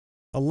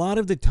A lot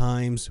of the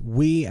times,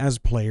 we as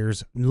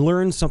players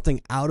learn something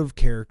out of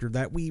character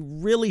that we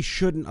really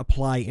shouldn't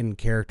apply in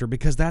character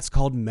because that's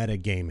called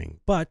metagaming.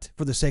 But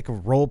for the sake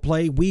of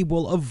roleplay, we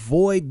will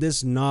avoid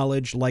this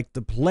knowledge like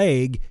the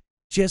plague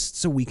just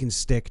so we can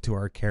stick to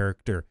our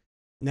character.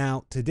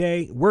 Now,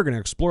 today, we're going to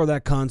explore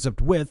that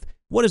concept with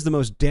what is the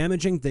most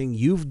damaging thing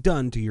you've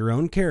done to your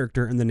own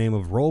character in the name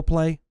of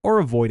roleplay or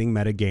avoiding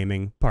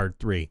metagaming, Part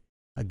 3.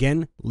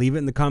 Again, leave it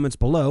in the comments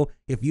below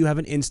if you have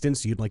an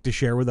instance you'd like to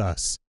share with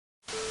us.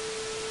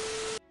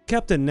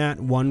 Kept a nat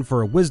 1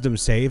 for a wisdom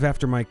save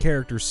after my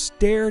character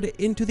stared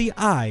into the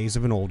eyes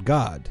of an old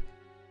god.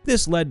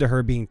 This led to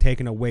her being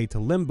taken away to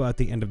Limbo at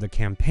the end of the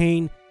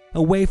campaign,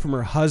 away from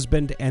her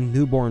husband and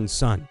newborn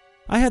son.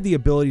 I had the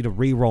ability to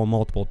reroll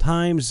multiple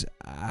times,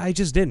 I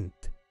just didn't.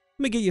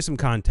 Let me give you some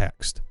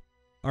context.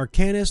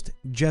 Arcanist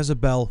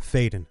Jezebel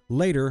Faden,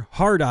 later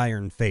Hard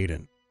Iron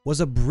Faden, was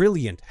a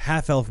brilliant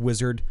half-elf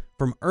wizard.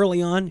 From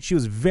early on, she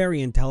was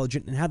very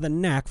intelligent and had the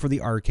knack for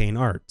the arcane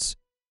arts.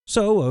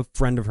 So, a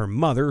friend of her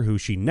mother, who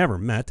she never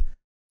met,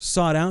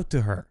 sought out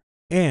to her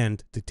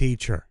and to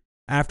teach her.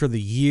 After the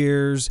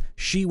years,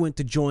 she went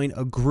to join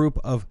a group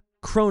of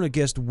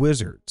chronogist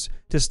wizards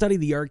to study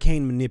the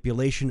arcane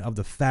manipulation of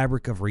the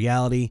fabric of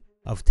reality,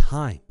 of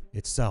time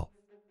itself.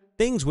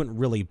 Things went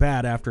really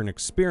bad after an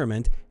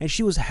experiment, and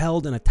she was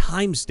held in a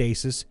time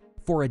stasis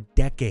for a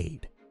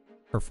decade.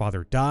 Her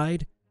father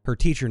died, her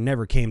teacher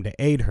never came to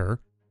aid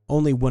her,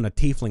 only when a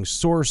tiefling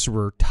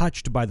sorcerer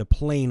touched by the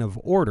plane of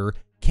order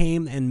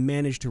came and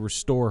managed to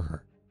restore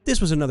her.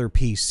 This was another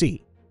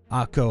PC,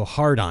 Akko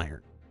Hardiron,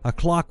 a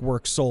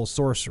clockwork soul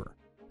sorcerer.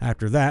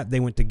 After that, they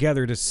went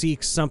together to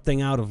seek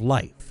something out of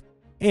life,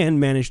 and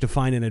managed to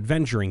find an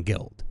adventuring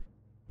guild.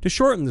 To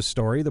shorten the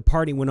story, the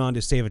party went on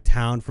to save a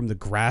town from the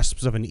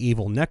grasps of an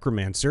evil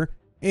necromancer,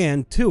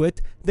 and to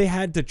it, they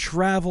had to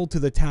travel to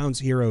the town's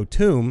hero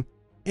tomb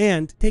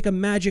and take a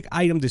magic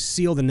item to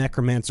seal the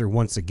necromancer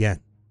once again.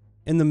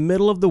 In the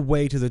middle of the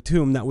way to the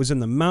tomb that was in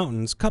the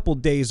mountains, couple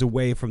days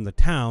away from the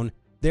town,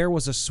 there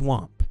was a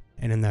swamp,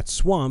 and in that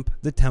swamp,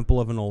 the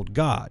temple of an old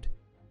god,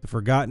 the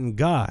forgotten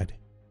god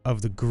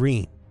of the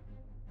green,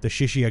 the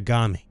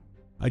Shishiagami,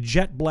 a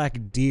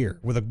jet-black deer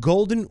with a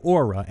golden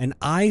aura and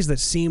eyes that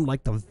seemed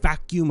like the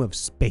vacuum of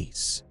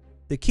space.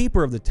 The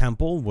keeper of the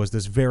temple was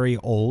this very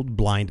old,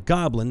 blind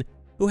goblin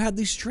who had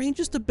the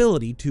strangest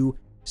ability to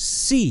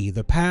see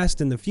the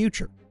past and the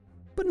future,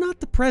 but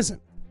not the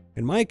present.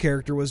 And my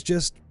character was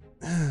just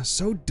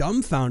so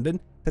dumbfounded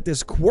that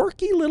this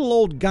quirky little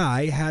old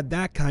guy had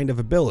that kind of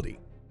ability.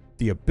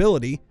 The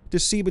ability to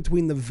see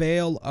between the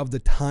veil of the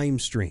time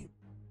stream,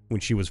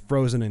 when she was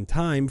frozen in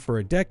time for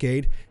a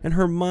decade and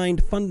her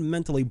mind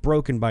fundamentally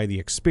broken by the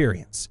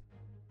experience,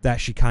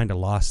 that she kinda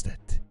lost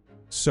it.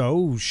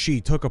 So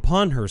she took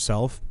upon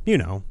herself, you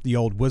know, the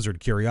old wizard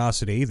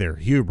curiosity, their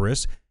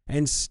hubris,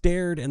 and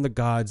stared in the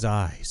god's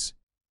eyes.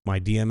 My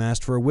DM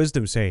asked for a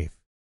wisdom save.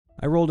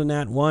 I rolled a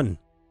nat 1.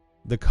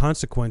 The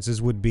consequences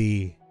would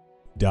be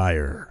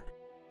dire.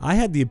 I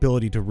had the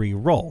ability to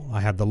re-roll. I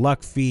had the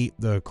luck feat,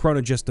 the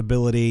chronogist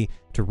ability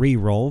to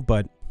re-roll,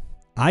 but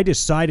I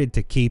decided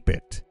to keep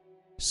it.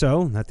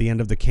 So, at the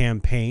end of the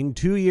campaign,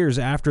 2 years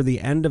after the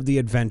end of the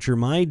adventure,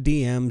 my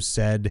DM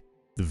said,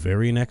 "The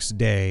very next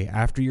day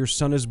after your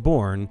son is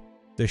born,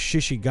 the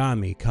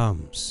Shishigami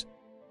comes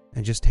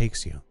and just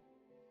takes you."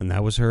 And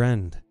that was her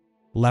end.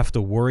 Left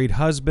a worried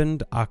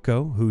husband,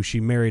 Akko, who she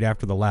married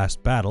after the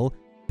last battle,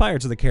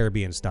 Pirates of the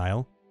Caribbean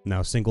style,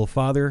 now single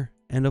father,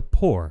 and a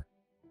poor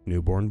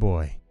newborn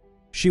boy.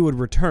 She would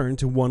return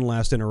to one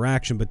last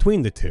interaction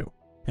between the two,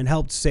 and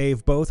helped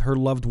save both her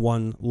loved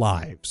one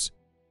lives,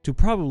 to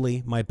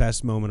probably my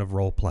best moment of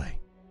roleplay.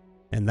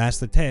 And that's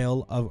the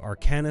tale of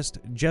Arcanist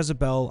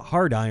Jezebel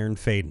Hardiron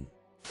Faden.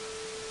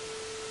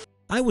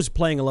 I was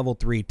playing a level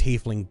 3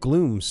 Tiefling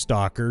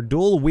Gloomstalker,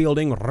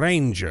 dual-wielding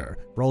ranger.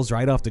 Rolls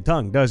right off the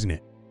tongue, doesn't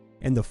it?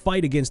 In the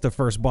fight against the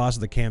first boss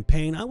of the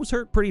campaign, I was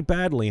hurt pretty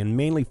badly and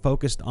mainly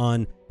focused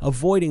on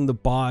avoiding the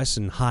boss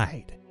and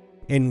hide.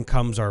 In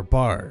comes our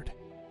bard,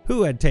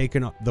 who had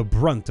taken the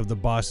brunt of the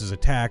boss's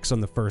attacks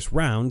on the first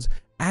rounds,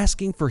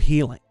 asking for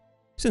healing.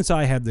 Since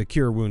I had the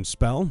Cure Wounds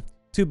spell,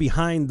 to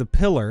behind the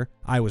pillar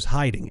I was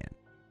hiding in.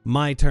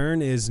 My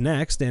turn is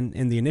next and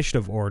in the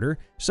initiative order,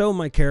 so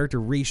my character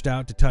reached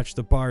out to touch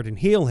the bard and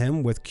heal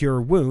him with Cure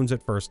Wounds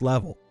at first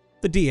level.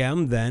 The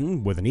DM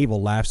then, with an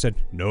evil laugh, said,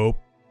 "Nope."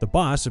 The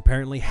boss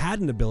apparently had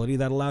an ability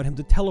that allowed him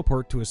to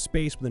teleport to a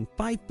space within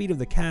 5 feet of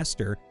the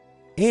caster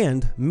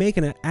and make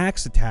an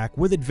axe attack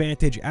with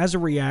advantage as a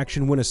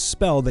reaction when a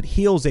spell that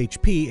heals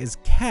HP is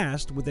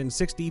cast within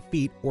 60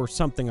 feet or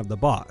something of the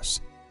boss.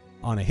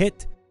 On a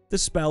hit, the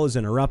spell is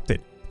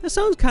interrupted. That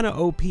sounds kinda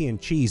OP and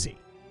cheesy.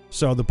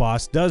 So the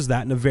boss does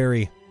that in a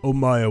very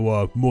 "omae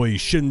wa moi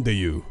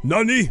shindeyu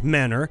nani"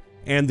 manner,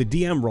 and the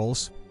DM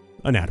rolls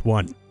a nat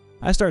 1.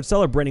 I start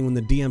celebrating when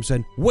the DM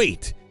said,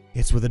 "Wait,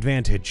 it's with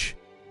advantage."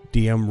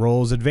 DM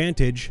rolls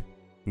advantage,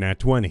 nat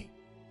 20.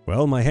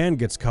 Well, my hand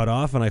gets cut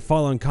off and I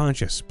fall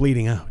unconscious,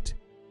 bleeding out.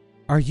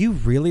 "Are you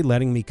really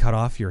letting me cut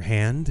off your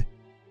hand?"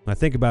 I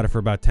think about it for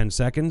about 10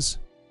 seconds.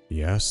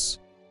 Yes.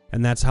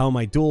 And that's how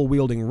my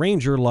dual-wielding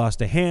ranger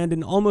lost a hand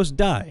and almost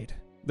died.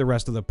 The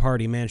rest of the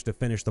party managed to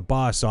finish the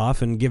boss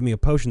off and give me a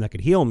potion that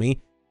could heal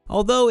me,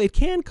 although it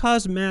can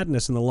cause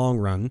madness in the long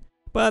run,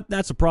 but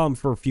that's a problem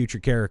for a future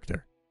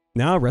character.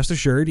 Now, rest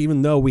assured,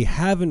 even though we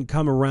haven't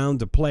come around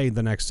to play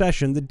the next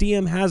session, the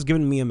DM has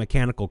given me a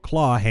mechanical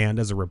claw hand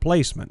as a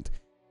replacement,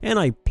 and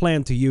I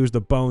plan to use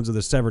the bones of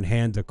the severed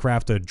hand to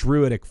craft a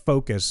druidic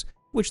focus,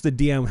 which the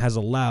DM has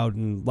allowed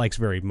and likes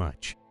very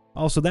much.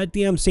 Also, that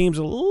DM seems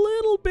a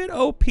little bit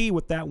OP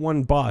with that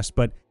one boss,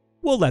 but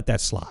we'll let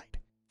that slide.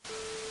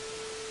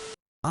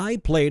 I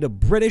played a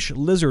British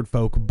lizard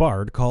folk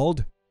bard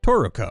called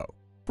Toriko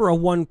for a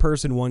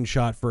one-person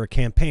one-shot for a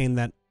campaign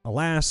that,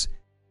 alas,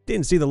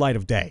 didn't see the light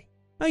of day.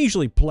 I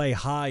usually play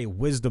high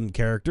wisdom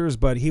characters,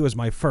 but he was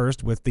my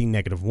first with the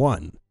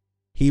 -1.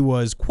 He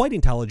was quite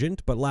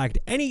intelligent, but lacked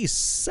any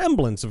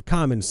semblance of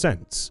common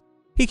sense.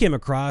 He came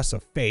across a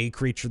fey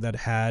creature that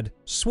had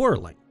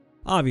swirling,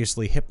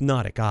 obviously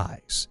hypnotic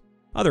eyes.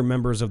 Other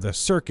members of the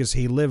circus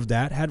he lived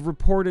at had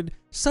reported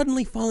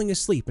suddenly falling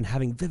asleep and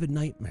having vivid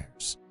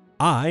nightmares.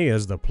 I,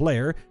 as the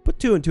player, put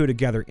 2 and 2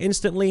 together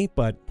instantly,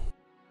 but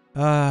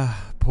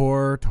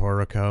poor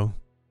Toriko.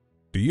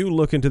 Do you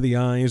look into the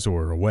eyes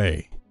or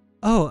away?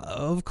 Oh,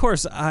 of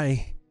course,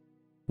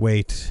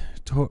 Wait,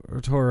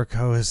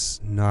 Toriko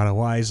is not a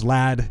wise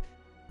lad.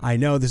 I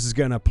know this is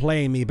gonna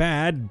play me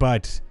bad,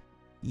 but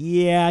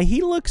yeah,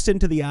 he looks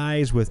into the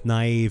eyes with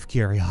naive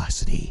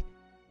curiosity.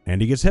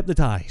 And he gets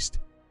hypnotized,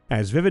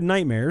 has vivid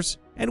nightmares,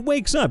 and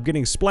wakes up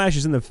getting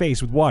splashes in the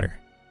face with water.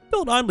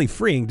 Felt oddly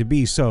freeing to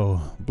be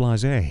so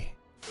blasé.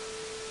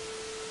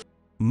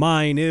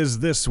 Mine is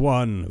this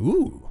one.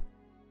 Ooh.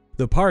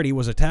 The party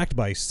was attacked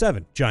by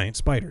 7 giant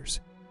spiders.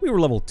 We were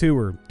level 2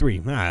 or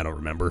 3, I don't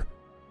remember.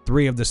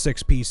 3 of the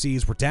 6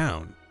 PCs were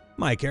down.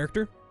 My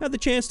character had the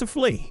chance to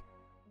flee.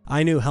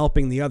 I knew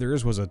helping the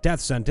others was a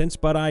death sentence,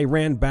 but I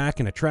ran back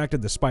and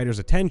attracted the spiders'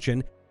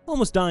 attention,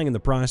 almost dying in the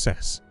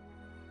process.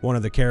 One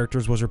of the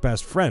characters was her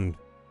best friend.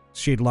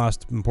 She'd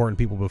lost important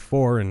people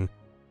before and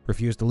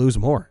refused to lose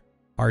more.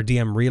 Our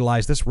DM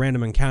realized this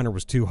random encounter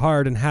was too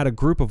hard and had a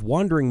group of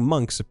wandering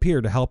monks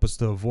appear to help us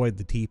to avoid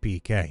the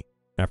TPK.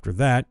 After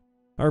that,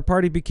 our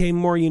party became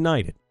more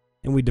united,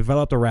 and we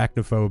developed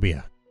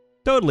arachnophobia.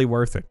 Totally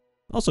worth it.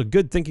 Also,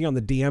 good thinking on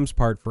the DM's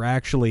part for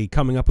actually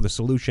coming up with a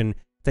solution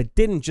that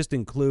didn't just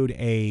include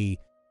a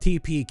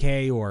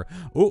TPK or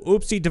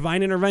oopsie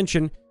divine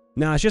intervention.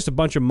 Nah, it's just a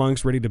bunch of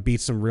monks ready to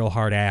beat some real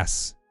hard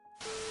ass.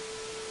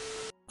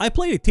 I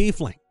played a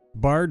tiefling,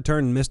 bard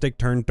turned mystic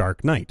turned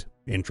dark knight.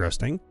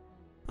 Interesting.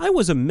 I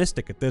was a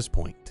mystic at this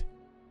point.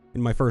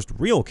 In my first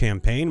real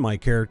campaign, my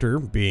character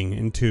being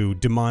into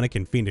demonic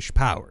and fiendish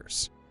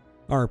powers.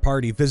 Our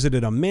party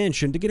visited a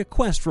mansion to get a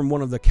quest from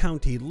one of the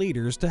county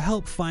leaders to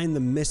help find the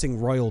missing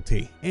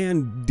royalty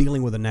and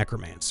dealing with a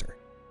necromancer.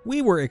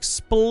 We were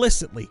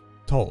explicitly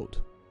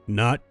told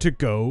not to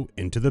go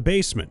into the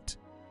basement.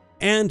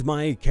 And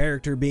my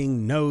character,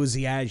 being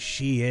nosy as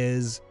she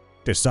is,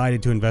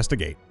 decided to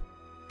investigate.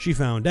 She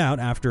found out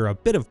after a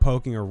bit of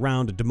poking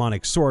around, a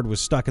demonic sword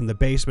was stuck in the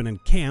basement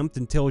and camped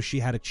until she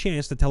had a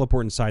chance to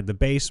teleport inside the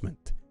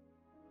basement.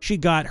 She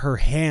got her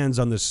hands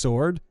on the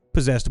sword,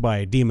 possessed by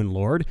a demon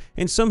lord,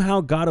 and somehow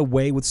got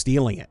away with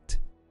stealing it.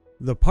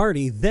 The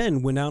party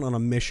then went out on a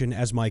mission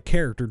as my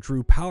character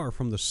drew power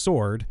from the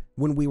sword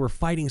when we were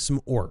fighting some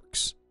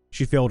orcs.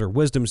 She failed her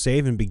wisdom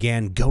save and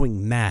began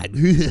going mad,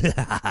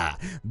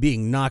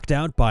 being knocked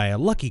out by a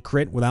lucky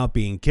crit without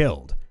being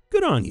killed.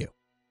 Good on you.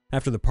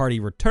 After the party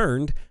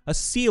returned, a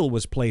seal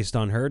was placed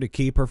on her to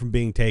keep her from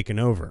being taken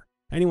over.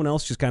 Anyone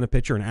else just kind of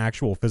picture an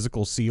actual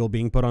physical seal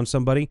being put on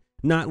somebody?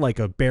 Not like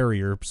a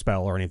barrier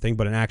spell or anything,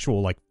 but an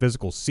actual like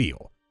physical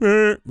seal.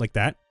 Like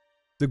that.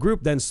 The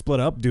group then split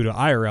up due to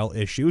IRL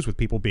issues with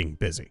people being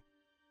busy.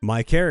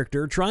 My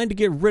character tried to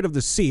get rid of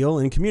the seal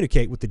and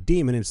communicate with the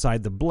demon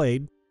inside the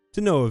blade, to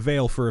no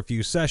avail for a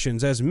few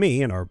sessions as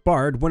me and our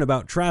bard went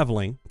about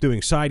traveling,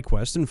 doing side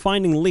quests and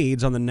finding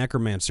leads on the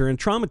necromancer and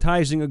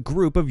traumatizing a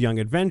group of young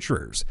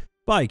adventurers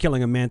by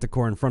killing a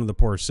manticore in front of the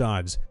poor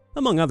sods,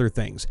 among other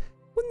things.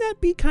 Wouldn't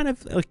that be kind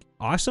of like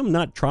awesome,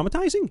 not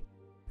traumatizing?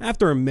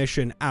 After a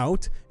mission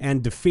out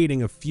and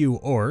defeating a few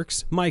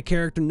orcs, my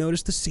character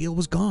noticed the seal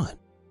was gone.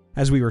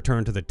 As we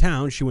returned to the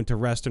town, she went to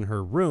rest in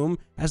her room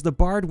as the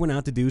bard went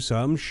out to do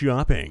some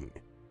shopping.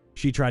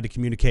 She tried to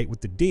communicate with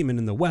the demon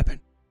in the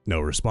weapon. No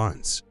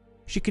response.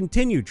 She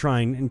continued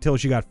trying until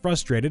she got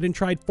frustrated and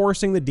tried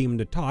forcing the demon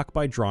to talk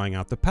by drawing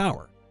out the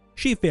power.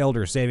 She failed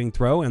her saving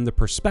throw and the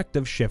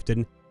perspective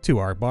shifted to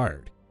our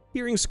bard.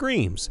 Hearing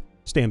screams,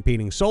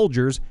 stampeding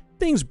soldiers,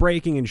 things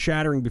breaking and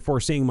shattering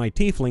before seeing my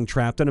tiefling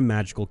trapped in a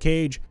magical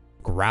cage,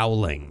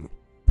 growling.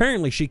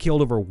 Apparently she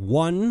killed over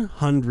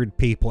 100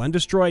 people and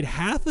destroyed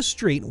half a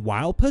street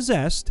while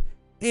possessed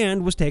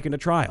and was taken to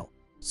trial.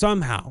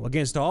 Somehow,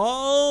 against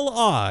all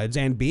odds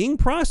and being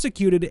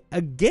prosecuted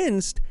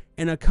against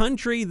in a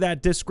country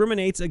that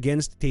discriminates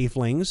against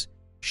tieflings,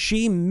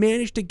 she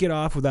managed to get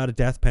off without a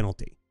death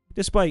penalty,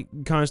 despite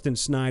constant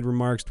snide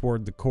remarks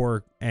toward the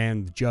court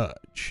and the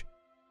judge.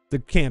 The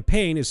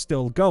campaign is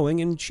still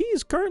going, and she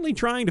is currently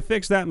trying to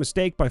fix that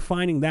mistake by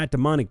finding that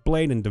demonic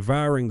blade and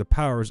devouring the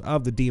powers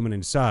of the demon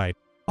inside.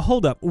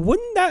 Hold up,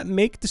 wouldn't that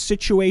make the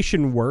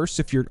situation worse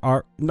if you're...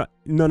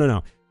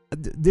 No.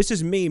 This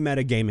is me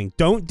metagaming.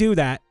 Don't do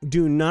that.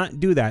 Do not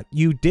do that.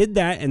 You did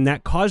that, and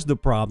that caused the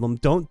problem.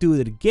 Don't do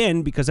it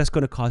again, because that's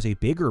going to cause a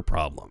bigger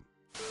problem.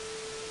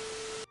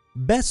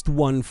 Best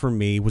one for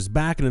me was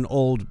back in an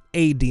old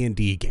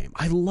AD&D game.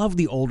 I love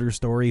the older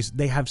stories.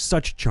 They have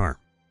such charm.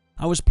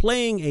 I was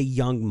playing a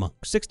young monk,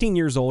 16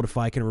 years old if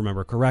I can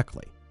remember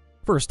correctly.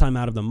 First time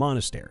out of the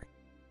monastery.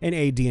 In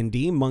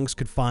AD&D, monks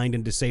could find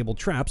and disable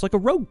traps like a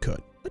rogue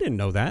could. I didn't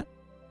know that.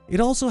 It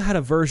also had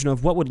a version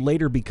of what would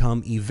later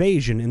become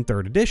evasion in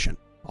 3rd edition.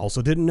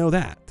 Also didn't know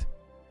that.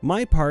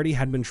 My party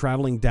had been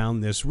traveling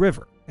down this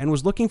river and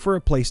was looking for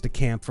a place to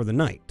camp for the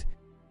night.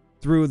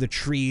 Through the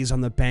trees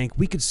on the bank,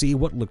 we could see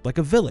what looked like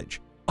a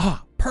village.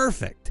 Ah,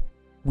 perfect!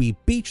 We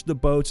beached the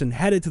boats and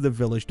headed to the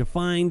village to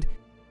find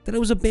that it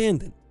was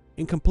abandoned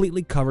and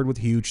completely covered with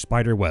huge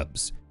spider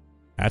webs.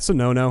 That's a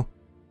no-no.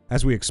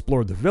 As we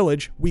explored the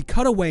village, we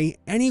cut away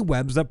any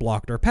webs that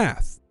blocked our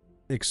path,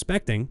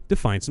 expecting to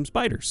find some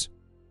spiders.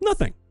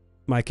 Nothing.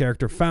 My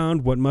character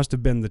found what must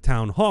have been the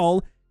town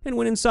hall and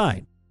went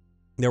inside.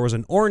 There was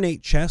an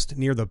ornate chest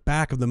near the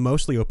back of the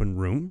mostly open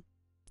room.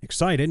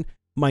 Excited,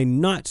 my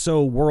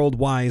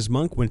not-so-world-wise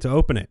monk went to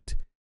open it.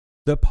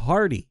 The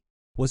party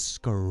was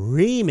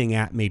screaming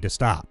at me to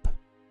stop,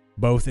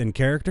 both in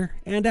character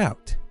and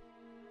out.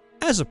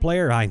 As a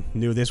player, I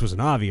knew this was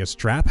an obvious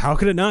trap. How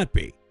could it not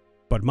be?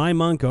 But my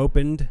monk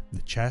opened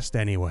the chest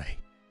anyway.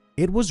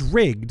 It was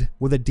rigged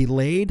with a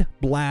delayed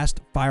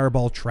blast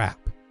fireball trap.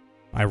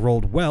 I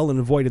rolled well and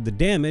avoided the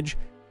damage,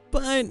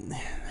 but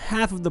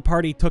half of the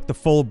party took the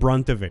full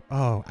brunt of it.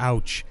 Oh,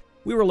 ouch.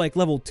 We were like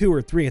level 2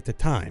 or 3 at the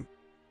time.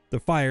 The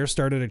fire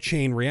started a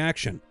chain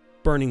reaction,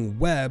 burning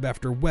web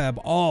after web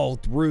all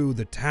through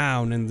the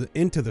town and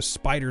into the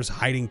spiders'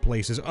 hiding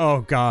places.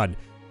 Oh god.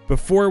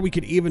 Before we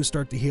could even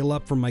start to heal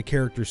up from my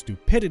character's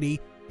stupidity,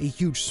 a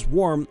huge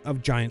swarm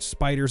of giant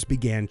spiders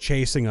began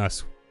chasing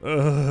us.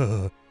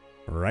 Ugh.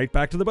 Right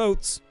back to the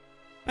boats.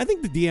 I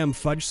think the DM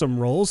fudged some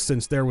rolls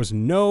since there was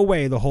no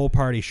way the whole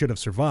party should have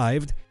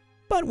survived,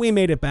 but we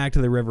made it back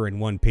to the river in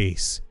one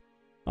piece.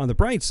 On the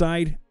bright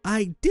side,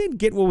 I did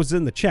get what was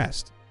in the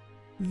chest,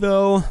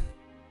 though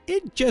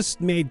it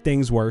just made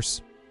things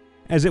worse,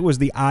 as it was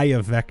the Eye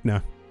of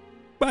Vecna.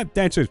 But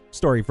that's a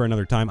story for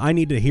another time. I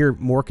need to hear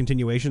more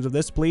continuations of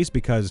this, please,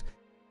 because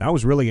that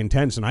was really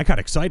intense and I got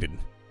excited.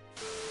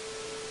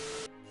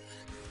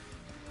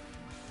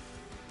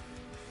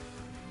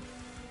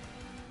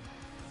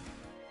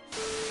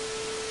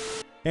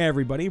 Hey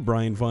everybody,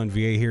 Brian Von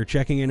VA here,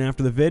 checking in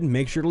after the vid.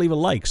 Make sure to leave a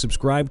like,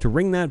 subscribe to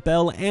ring that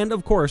bell, and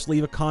of course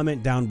leave a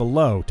comment down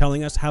below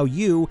telling us how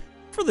you,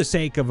 for the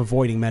sake of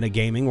avoiding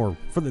metagaming or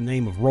for the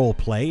name of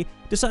roleplay,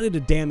 decided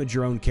to damage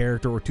your own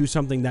character or do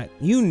something that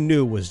you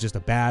knew was just a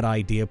bad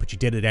idea, but you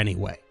did it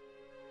anyway.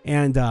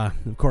 And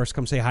of course,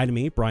 come say hi to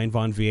me, Brian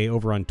Von VA,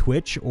 over on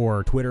Twitch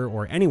or Twitter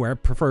or anywhere,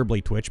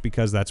 preferably Twitch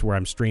because that's where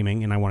I'm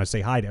streaming and I want to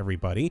say hi to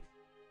everybody.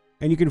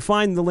 And you can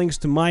find the links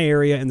to my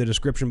area in the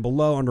description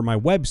below under my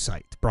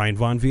website,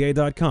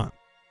 brianvonva.com.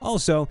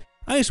 Also,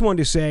 I just wanted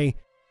to say,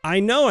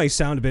 I know I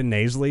sound a bit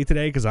nasally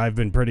today because I've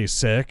been pretty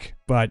sick,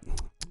 but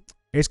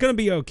it's going to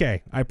be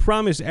okay. I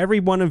promise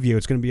every one of you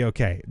it's going to be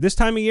okay. This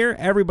time of year,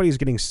 everybody's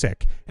getting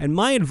sick. And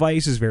my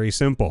advice is very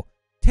simple.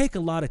 Take a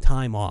lot of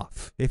time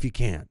off if you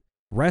can.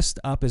 Rest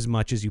up as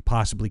much as you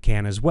possibly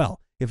can as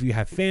well. If you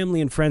have family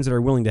and friends that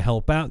are willing to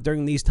help out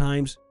during these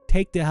times,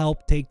 take the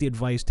help, take the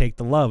advice, take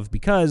the love,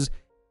 because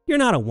you're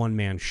not a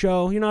one-man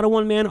show. You're not a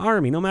one-man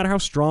army, no matter how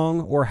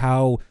strong or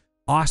how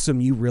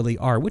awesome you really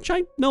are, which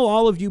I know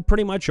all of you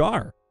pretty much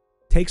are.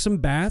 Take some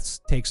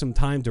baths, take some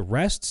time to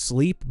rest,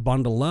 sleep,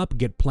 bundle up,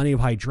 get plenty of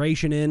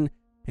hydration in,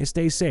 and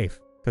stay safe,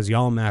 because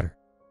y'all matter.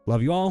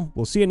 Love you all.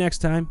 We'll see you next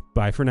time.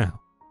 Bye for now.